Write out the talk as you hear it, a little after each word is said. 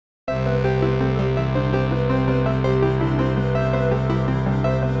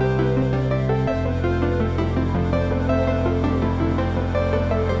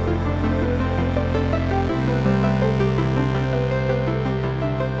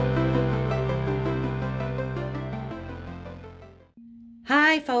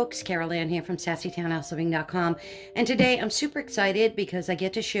Hi folks, Carol Ann here from SassyTownhouseLiving.com, and today I'm super excited because I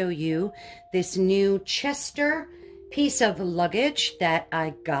get to show you this new Chester piece of luggage that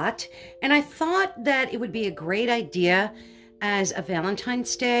I got, and I thought that it would be a great idea as a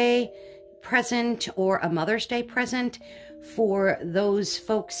Valentine's Day present or a Mother's Day present for those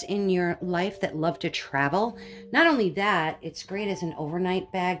folks in your life that love to travel. Not only that, it's great as an overnight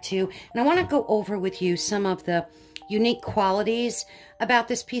bag too, and I want to go over with you some of the unique qualities about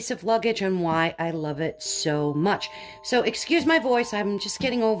this piece of luggage and why I love it so much. So excuse my voice, I'm just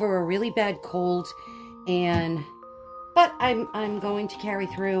getting over a really bad cold, but I'm going to carry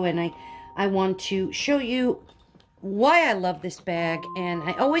through, and I want to show you why I love this bag. And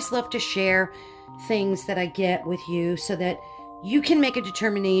I always love to share things that I get with you so that you can make a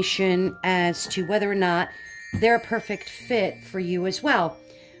determination as to whether or not they're a perfect fit for you as well.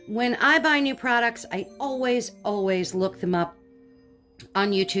 When I buy new products, I always look them up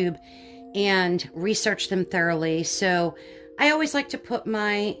on YouTube and research them thoroughly. So I always like to put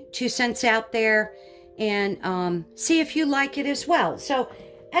my 2 cents out there and see if you like it as well. So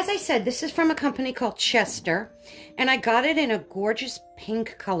as I said, this is from a company called Chester, and I got it in a gorgeous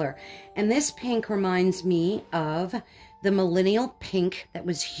pink color. And this pink reminds me of the millennial pink that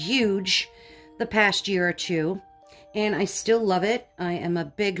was huge the past year or two. And I still love it. I am a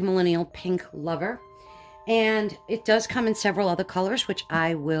big millennial pink lover. And it does come in several other colors, which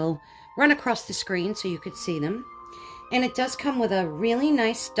I will run across the screen so you could see them. And it does come with a really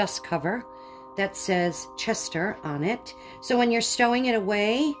nice dust cover that says Chester on it. So when you're stowing it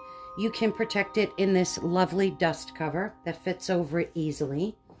away, you can protect it in this lovely dust cover that fits over it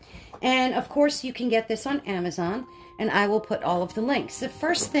easily. And of course, you can get this on Amazon, and I will put all of the links. The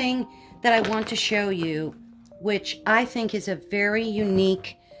first thing that I want to show you, which I think is a very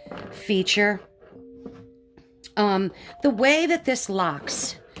unique feature, the way that this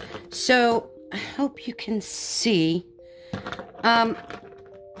locks. So I hope you can see.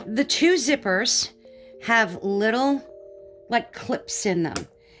 The 2 zippers have little like clips in them,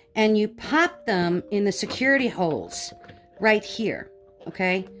 and you pop them in the security holes right here.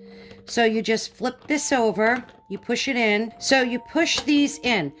 Okay, so you just flip this over, you push it in. So you push these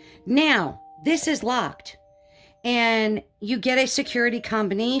in. Now this is locked, and you get a security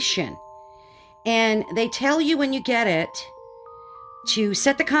combination, and they tell you when you get it to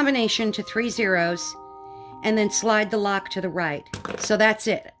set the combination to 3 zeros and then slide the lock to the right. So that's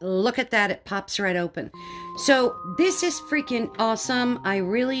it. Look at that, it pops right open. So this is freaking awesome. I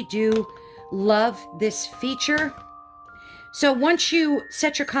really do love this feature. So once you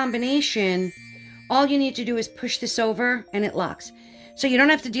set your combination, all you need to do is push this over and it locks. So you don't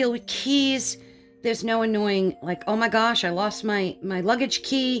have to deal with keys. There's no annoying, like, oh my gosh, I lost my luggage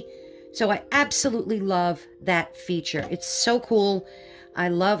key. So I absolutely love that feature. It's so cool. I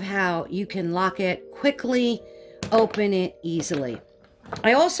love how you can lock it quickly, open it easily.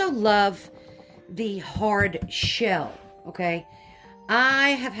 I also love the hard shell, okay?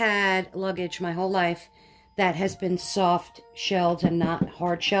 I have had luggage my whole life that has been soft shelled and not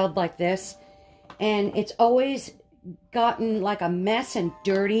hard shelled like this. And it's always gotten like a mess and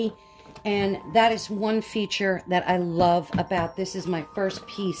dirty. And that is one feature that I love about this. Is my first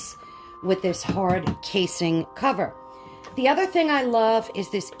piece with this hard casing cover. The other thing I love is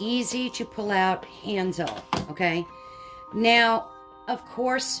this easy to pull out handle, okay? Now, of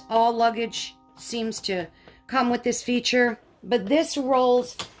course, all luggage seems to come with this feature, but this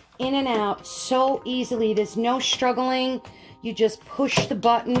rolls in and out so easily. There's no struggling. You just push the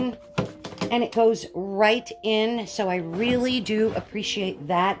button and it goes right in. So I really do appreciate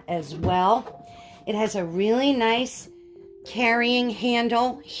that as well. It has a really nice carrying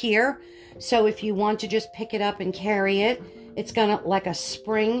handle here. So if you want to just pick it up and carry it, it's got like a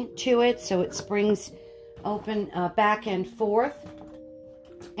spring to it. So it springs open back and forth.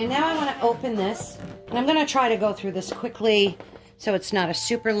 And now I want to open this. And I'm going to try to go through this quickly so it's not a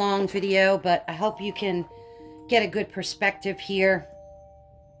super long video, but I hope you can get a good perspective here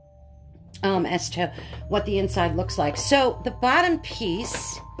as to what the inside looks like. So the bottom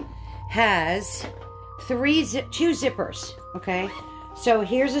piece has 2 zippers, okay? So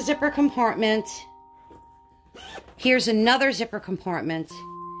here's a zipper compartment. Here's another zipper compartment.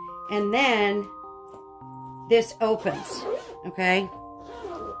 And then this opens, okay?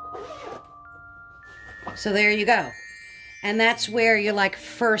 So there you go. And that's where your like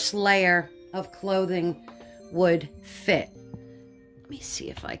first layer of clothing would fit. Let me see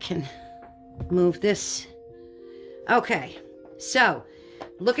if I can move this. Okay, so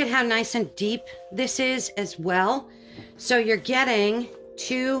look at how nice and deep this is as well. So you're getting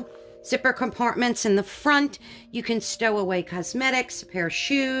 2 zipper compartments in the front. You can stow away cosmetics, a pair of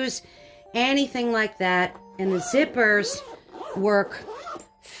shoes, anything like that. And the zippers work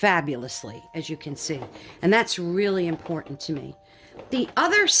fabulously, as you can see. And that's really important to me. The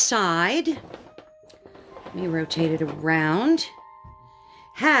other side, let me rotate it around,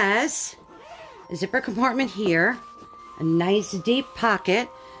 has a zipper compartment here, a nice deep pocket,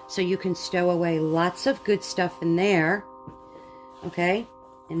 so you can stow away lots of good stuff in there. Okay,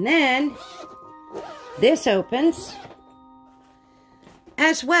 and then this opens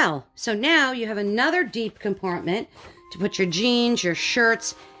as well. So now you have another deep compartment to put your jeans, your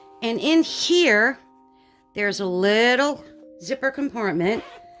shirts, and in here, there's a little zipper compartment.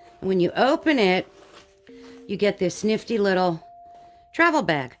 And when you open it, you get this nifty little travel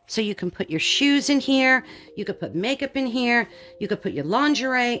bag. So you can put your shoes in here, you could put makeup in here, you could put your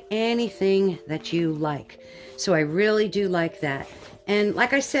lingerie, anything that you like. So I really do like that. And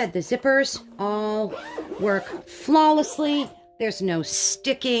like I said, the zippers all work flawlessly. There's no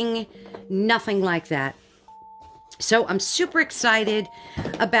sticking, nothing like that. So I'm super excited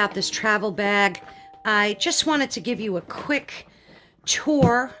about this travel bag. I just wanted to give you a quick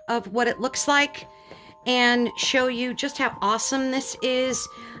tour of what it looks like and show you just how awesome this is.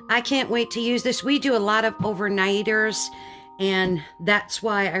 I can't wait to use this. We do a lot of overnighters, and that's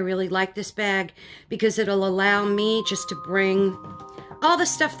why I really like this bag, because it'll allow me just to bring all the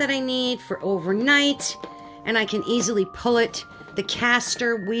stuff that I need for overnight, and I can easily pull it. The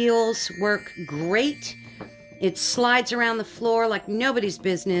caster wheels work great. It slides around the floor like nobody's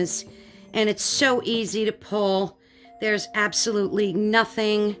business, and it's so easy to pull. There's absolutely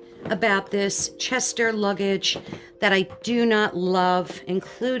nothing about this Chester luggage that I do not love,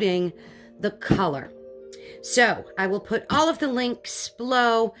 including the color. So I will put all of the links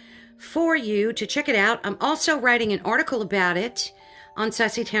below for you to check it out. I'm also writing an article about it on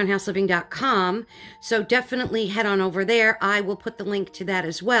SassyTownhouseLiving.com, so definitely head on over there. I will put the link to that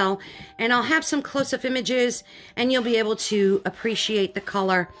as well, and I'll have some close-up images, and you'll be able to appreciate the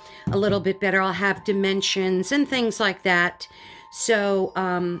color a little bit better. I'll have dimensions and things like that. So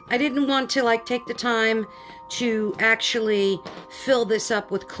I didn't want to take the time to actually fill this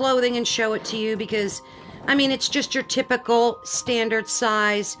up with clothing and show it to you, because I mean, it's just your typical standard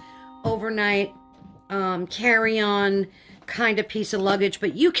size overnight carry-on kind of piece of luggage,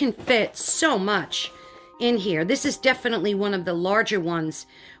 but you can fit so much in here. This is definitely one of the larger ones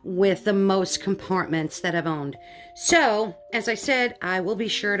with the most compartments that I've owned. So, as I said, I will be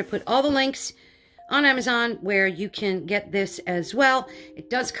sure to put all the links on Amazon where you can get this as well. It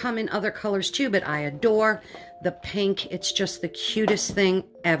does come in other colors too, but I adore the pink. It's just the cutest thing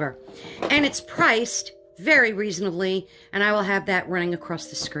ever. And it's priced very reasonably, and I will have that running across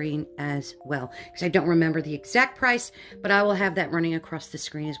the screen as well, because I don't remember the exact price, but I will have that running across the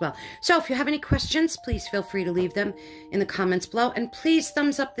screen as well. So if you have any questions, please feel free to leave them in the comments below, and please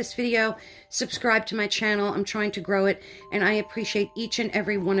thumbs up this video, subscribe to my channel. I'm trying to grow it, and I appreciate each and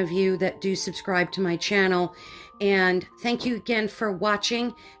every one of you that do subscribe to my channel. And thank you again for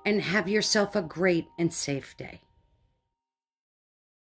watching, and have yourself a great and safe day.